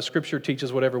decide that Scripture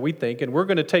teaches whatever we think, and we're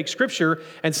going to take Scripture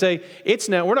and say,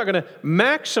 we're not going to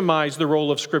maximize the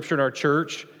role of Scripture in our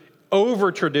church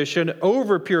over tradition,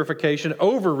 over purification,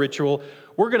 over ritual.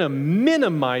 We're going to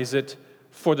minimize it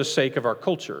for the sake of our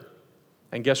culture.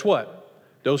 And guess what?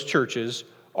 Those churches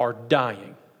are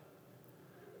dying.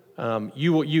 All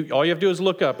you have to do is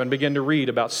look up and begin to read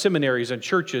about seminaries and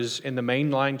churches in the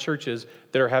mainline churches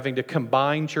that are having to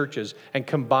combine churches and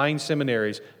combine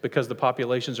seminaries because the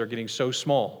populations are getting so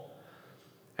small.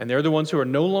 And they're the ones who are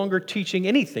no longer teaching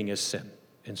anything as sin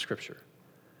in Scripture.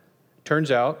 Turns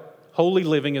out, holy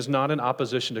living is not in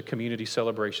opposition to community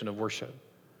celebration of worship.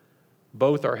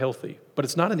 Both are healthy, but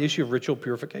it's not an issue of ritual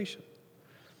purification.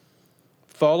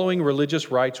 Following religious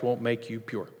rites won't make you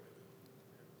pure.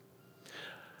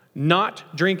 Not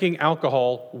drinking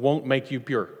alcohol won't make you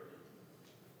pure.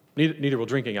 Neither will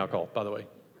drinking alcohol, by the way.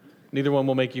 Neither one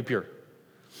will make you pure.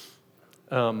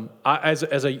 As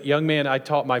a young man, I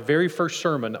taught my very first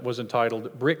sermon was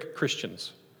entitled Brick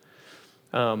Christians.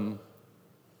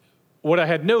 What I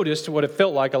had noticed, what it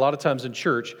felt like a lot of times in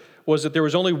church, was that there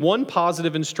was only one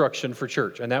positive instruction for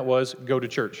church, and that was go to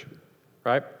church,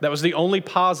 right? That was the only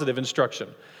positive instruction.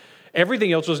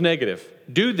 Everything else was negative.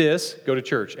 Do this, go to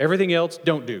church. Everything else,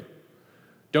 don't do.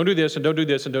 Don't do this, and don't do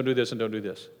this, and don't do this, and don't do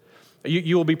this.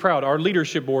 You will be proud. Our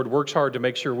leadership board works hard to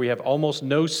make sure we have almost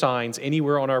no signs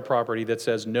anywhere on our property that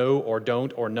says no or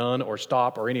don't or none or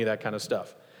stop or any of that kind of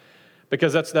stuff.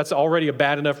 Because that's already a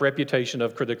bad enough reputation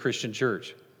of the Christian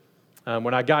church.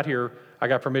 When I got here, I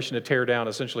got permission to tear down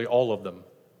essentially all of them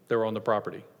that were on the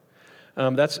property.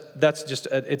 That's just,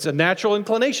 it's a natural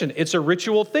inclination. It's a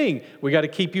ritual thing. We got to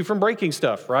keep you from breaking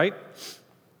stuff, right?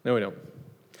 No, we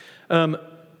don't.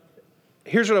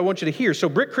 Here's what I want you to hear. So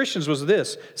Brick Christians was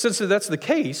this. Since that's the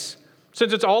case,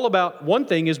 since it's all about one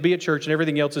thing is be at church and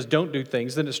everything else is don't do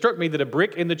things, then it struck me that a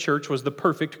brick in the church was the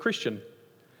perfect Christian.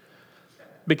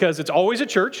 Because it's always at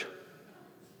church,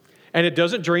 and it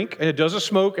doesn't drink, and it doesn't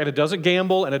smoke, and it doesn't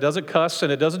gamble, and it doesn't cuss,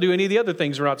 and it doesn't do any of the other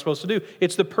things we're not supposed to do.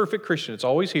 It's the perfect Christian. It's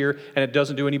always here, and it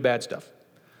doesn't do any bad stuff.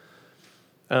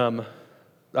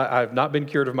 I've not been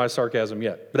cured of my sarcasm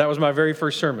yet, but that was my very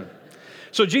first sermon.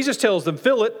 So Jesus tells them,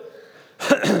 fill it.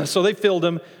 So they filled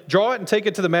them, draw it and take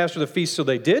it to the master of the feast. So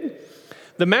they did.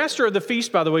 The master of the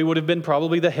feast, by the way, would have been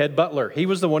probably the head butler. He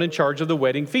was the one in charge of the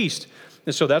wedding feast.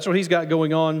 And so that's what he's got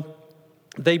going on.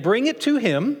 They bring it to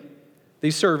him,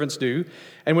 these servants do,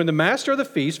 and when the master of the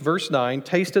feast, verse 9,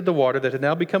 tasted the water that had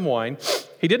now become wine,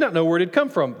 he did not know where it had come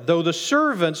from, though the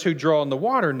servants who draw in the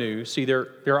water knew. See,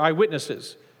 they're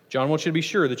eyewitnesses. John wants you to be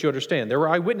sure that you understand. There were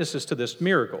eyewitnesses to this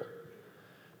miracle.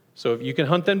 So you can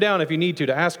hunt them down if you need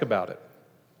to ask about it.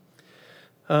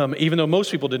 Even though most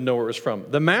people didn't know where it was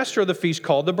from. The master of the feast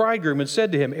called the bridegroom and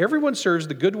said to him, everyone serves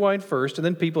the good wine first, and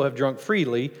then people have drunk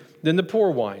freely, then the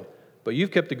poor wine. But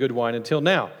you've kept the good wine until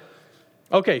now.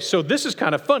 Okay, so this is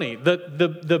kind of funny.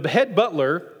 The head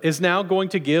butler is now going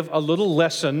to give a little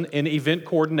lesson in event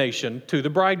coordination to the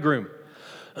bridegroom.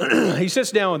 He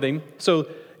sits down with him. So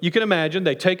you can imagine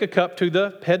they take a cup to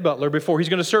the head butler before he's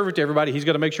going to serve it to everybody. He's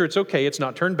going to make sure it's okay, it's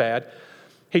not turned bad.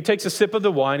 He takes a sip of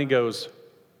the wine and goes,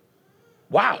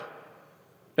 wow.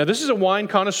 Now, this is a wine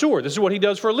connoisseur. This is what he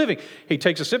does for a living. He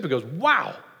takes a sip and goes,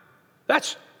 wow,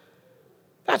 that's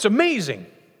amazing.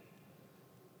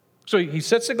 So he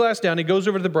sets the glass down. He goes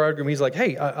over to the bridegroom. He's like,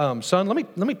 hey, son,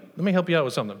 let me help you out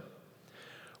with something.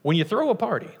 When you throw a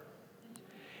party,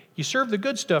 you serve the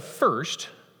good stuff first,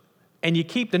 and you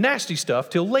keep the nasty stuff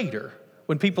till later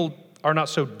when people are not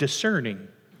so discerning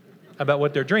about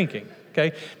what they're drinking.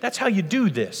 Okay, that's how you do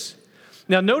this.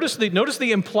 Now, notice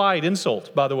the implied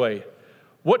insult, by the way.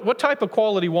 What type of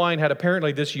quality wine had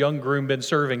apparently this young groom been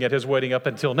serving at his wedding up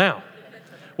until now?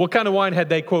 What kind of wine had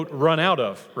they, quote, run out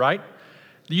of, right?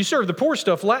 You serve the poor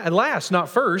stuff last, not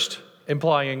first,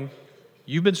 implying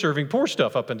you've been serving poor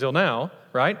stuff up until now,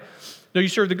 right? No, you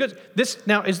serve the good.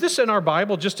 Now, is this in our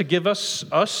Bible just to give us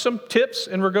some tips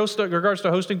in regards to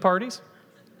hosting parties?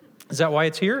 Is that why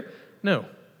it's here? No.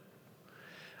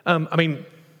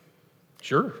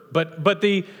 Sure, but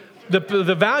the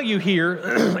value here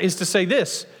is to say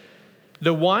this: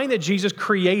 the wine that Jesus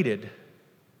created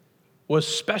was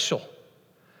special.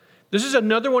 This is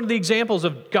another one of the examples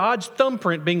of God's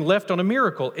thumbprint being left on a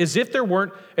miracle, as if it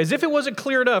wasn't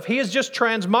clear enough. He has just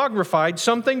transmogrified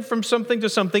something from something to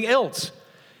something else.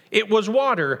 It was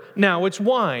water, now it's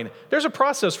wine. There's a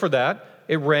process for that.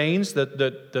 It rains,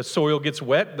 the soil gets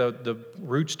wet, the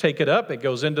roots take it up, it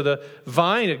goes into the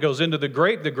vine, it goes into the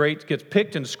grape gets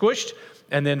picked and squished,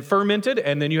 and then fermented,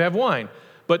 and then you have wine.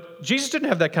 But Jesus didn't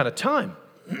have that kind of time.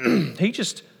 He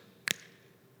just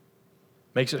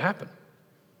makes it happen.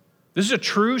 This is a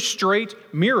true, straight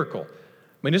miracle. I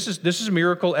mean, this is a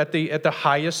miracle at the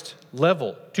highest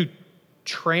level, to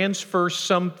transfer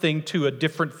something to a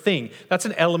different thing. That's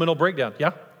an elemental breakdown. Yeah?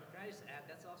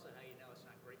 That's also how you know it's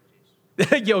not grape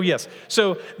juice. Oh, yes.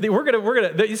 So we're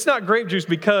gonna. It's not grape juice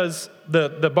because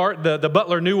the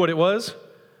butler knew what it was.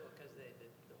 Because they did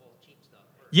the whole cheap stuff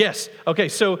first. Yes. Okay.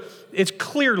 So it's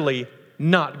clearly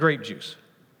not grape juice.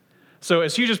 So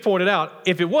as Hugh just pointed out,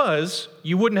 if it was,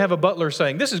 you wouldn't have a butler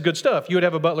saying, this is good stuff. You would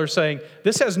have a butler saying,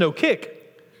 this has no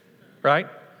kick, right?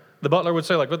 The butler would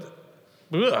say like,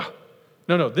 ugh.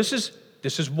 No, this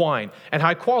is wine, and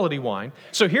high quality wine.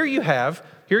 So here you have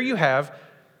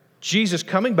Jesus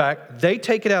coming back. They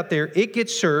take it out there. It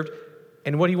gets served.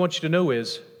 And what he wants you to know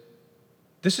is,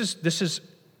 this is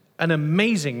an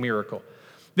amazing miracle.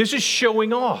 This is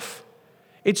showing off.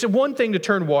 It's one thing to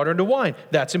turn water into wine.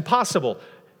 That's impossible.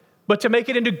 But to make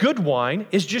it into good wine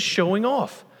is just showing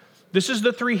off. This is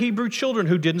the 3 Hebrew children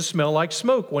who didn't smell like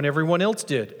smoke when everyone else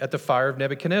did at the fire of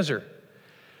Nebuchadnezzar.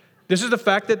 This is the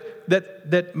fact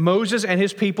that Moses and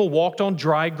his people walked on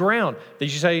dry ground. That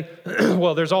you say,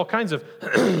 well, there's all kinds of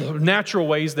natural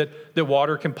ways that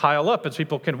water can pile up as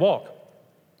people can walk.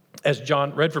 As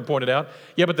John Redford pointed out,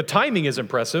 yeah, but the timing is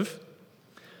impressive.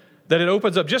 that it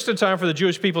opens up just in time for the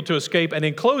Jewish people to escape and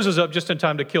then closes up just in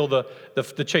time to kill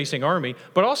the chasing army.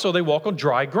 But also they walk on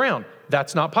dry ground.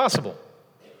 That's not possible.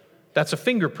 That's a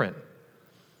fingerprint.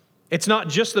 It's not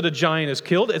just that a giant is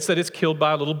killed, it's that it's killed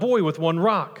by a little boy with one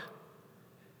rock.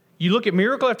 You look at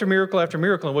miracle after miracle after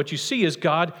miracle, and what you see is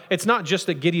God, it's not just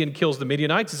that Gideon kills the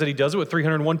Midianites, it's that he does it with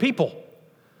 301 people.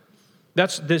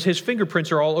 His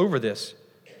fingerprints are all over this.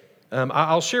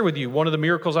 I'll share with you, one of the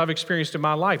miracles I've experienced in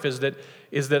my life is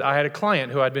that I had a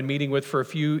client who I'd been meeting with for a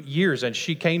few years, and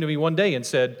she came to me one day and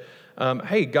said,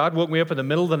 hey, God woke me up in the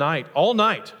middle of the night, all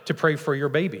night, to pray for your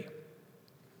baby.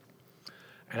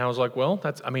 And I was like, well,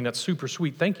 that's super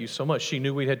sweet. Thank you so much. She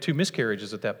knew we'd had 2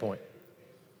 miscarriages at that point.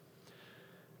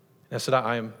 And I said,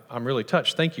 I'm really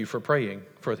touched. Thank you for praying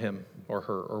for him or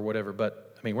her or whatever.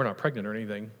 But, we're not pregnant or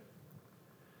anything.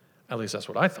 At least that's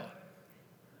what I thought.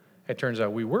 It turns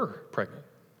out we were pregnant.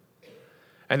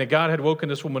 And that God had woken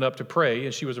this woman up to pray,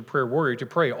 and she was a prayer warrior, to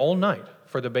pray all night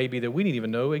for the baby that we didn't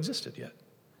even know existed yet.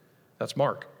 That's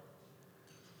Mark.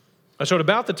 And so at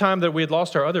about the time that we had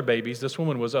lost our other babies, this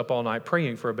woman was up all night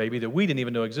praying for a baby that we didn't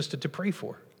even know existed to pray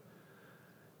for.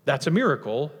 That's a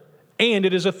miracle, and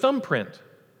it is a thumbprint.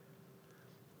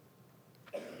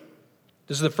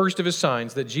 This is the first of his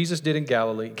signs that Jesus did in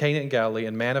Galilee, Cana in Galilee,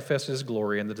 and manifested his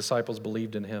glory, and the disciples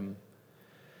believed in him.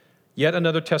 Yet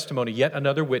another testimony, yet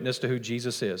another witness to who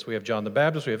Jesus is. We have John the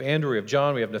Baptist, we have Andrew, we have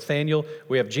John, we have Nathanael,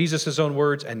 we have Jesus' own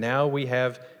words, and now we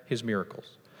have his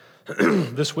miracles.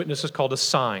 This witness is called a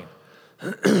sign.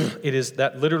 It is,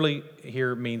 that literally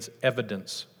here means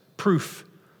evidence, proof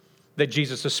that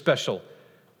Jesus is special,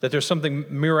 that there's something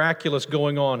miraculous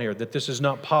going on here, that this is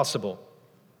not possible.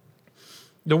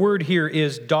 The word here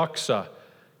is doxa,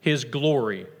 his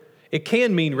glory. It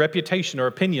can mean reputation or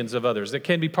opinions of others. It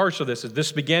can be partial to this.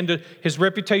 His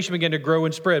reputation began to grow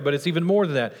and spread, but it's even more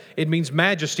than that. It means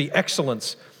majesty,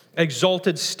 excellence,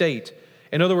 exalted state.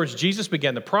 In other words, Jesus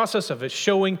began the process of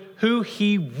showing who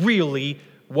he really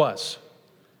was.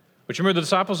 But you remember the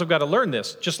disciples have got to learn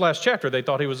this. Just last chapter, they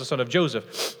thought he was the son of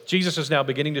Joseph. Jesus is now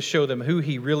beginning to show them who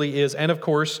he really is. And of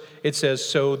course, it says,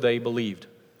 so they believed.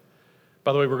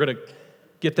 By the way, we're going to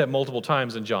get that multiple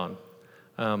times in John.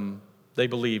 They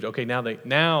believed. Okay, now they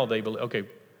believe. Okay,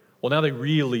 well, now they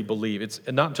really believe. It's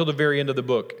not until the very end of the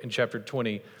book in chapter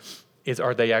 20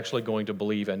 are they actually going to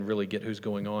believe and really get who's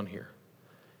going on here.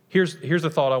 Here's the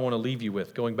thought I want to leave you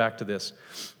with, going back to this.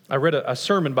 I read a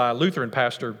sermon by a Lutheran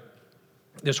pastor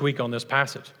this week on this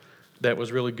passage that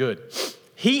was really good.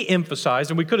 He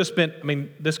emphasized, and we could have spent,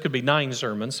 this could be 9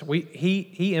 sermons.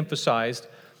 He emphasized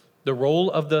the role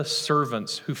of the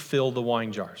servants who fill the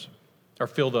wine jars, or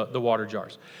fill the water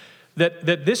jars. That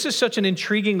this is such an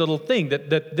intriguing little thing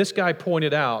that this guy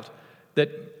pointed out,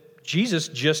 that Jesus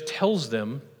just tells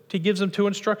them, he gives them 2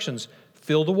 instructions: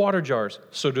 fill the water jars.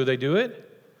 So do they do it?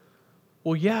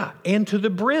 Well, yeah, and to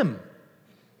the brim.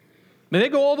 They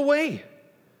go all the way.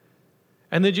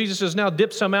 And then Jesus says, now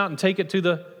dip some out and take it to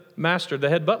the master, the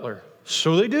head butler.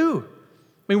 So they do.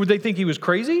 Would they think he was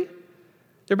crazy?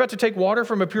 They're about to take water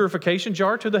from a purification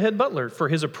jar to the head butler for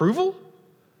his approval?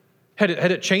 Had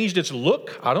it changed its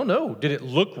look? I don't know. Did it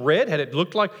look red? Had it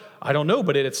looked like? I don't know.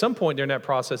 But at some point during that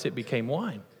process, it became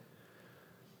wine.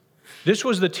 This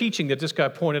was the teaching that this guy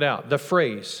pointed out. The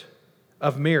phrase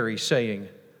of Mary saying,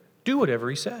 do whatever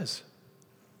he says.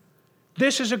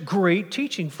 This is a great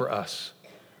teaching for us.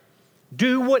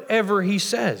 Do whatever he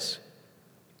says.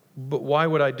 But why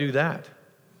would I do that?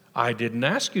 I didn't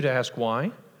ask you to ask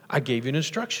why. I gave you an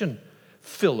instruction.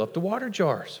 Fill up the water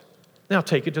jars. Now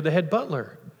take it to the head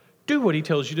butler. Do what he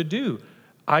tells you to do.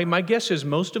 My guess is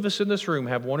most of us in this room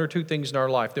have 1 or 2 things in our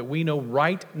life that we know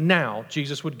right now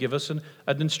Jesus would give us an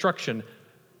instruction.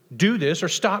 Do this or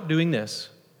stop doing this.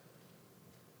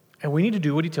 And we need to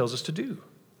do what he tells us to do.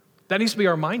 That needs to be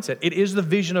our mindset. It is the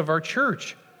vision of our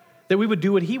church that we would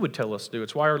do what he would tell us to do.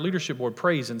 It's why our leadership board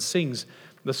prays and sings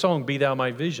the song, Be Thou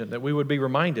My Vision, that we would be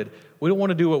reminded we don't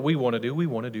want to do what we want to do. We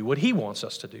want to do what he wants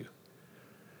us to do.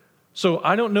 So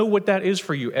I don't know what that is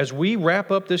for you. As we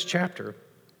wrap up this chapter,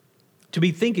 to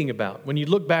be thinking about, when you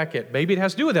look back at, maybe it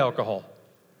has to do with alcohol.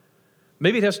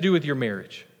 Maybe it has to do with your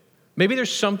marriage. Maybe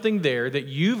there's something there that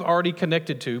you've already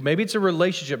connected to. Maybe it's a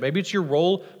relationship. Maybe it's your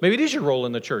role. Maybe it is your role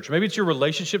in the church. Maybe it's your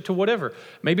relationship to whatever.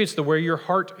 Maybe it's the way your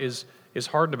heart is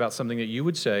hardened about something that you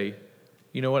would say,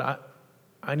 you know what,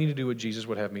 I need to do what Jesus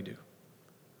would have me do.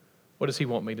 What does he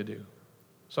want me to do?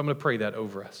 So I'm going to pray that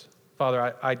over us.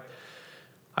 Father,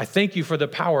 I thank you for the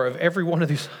power of every one of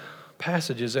these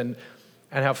passages and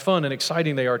how fun and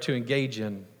exciting they are to engage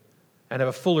in and have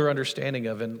a fuller understanding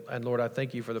of. And Lord, I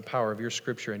thank you for the power of your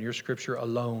scripture and your scripture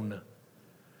alone.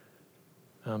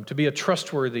 to be a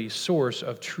trustworthy source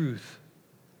of truth.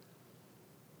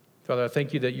 Father, I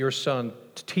thank you that your Son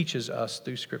teaches us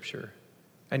through Scripture,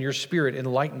 and your Spirit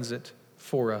enlightens it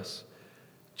for us,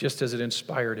 just as he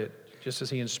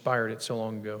inspired it so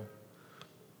long ago.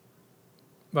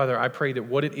 Father, I pray that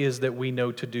what it is that we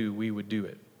know to do, we would do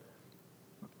it.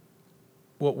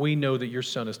 What we know that your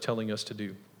Son is telling us to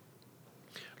do.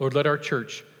 Lord, let our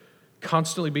church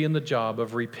constantly be in the job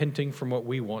of repenting from what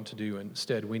we want to do.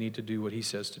 Instead, we need to do what he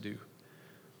says to do.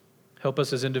 Help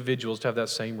us as individuals to have that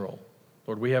same role.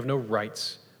 Lord, we have no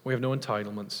rights. We have no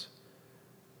entitlements.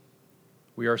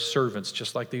 We are servants,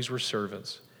 just like these were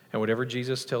servants. And whatever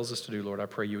Jesus tells us to do, Lord, I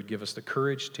pray you would give us the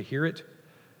courage to hear it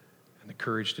and the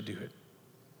courage to do it.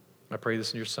 I pray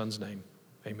this in your Son's name.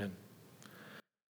 Amen.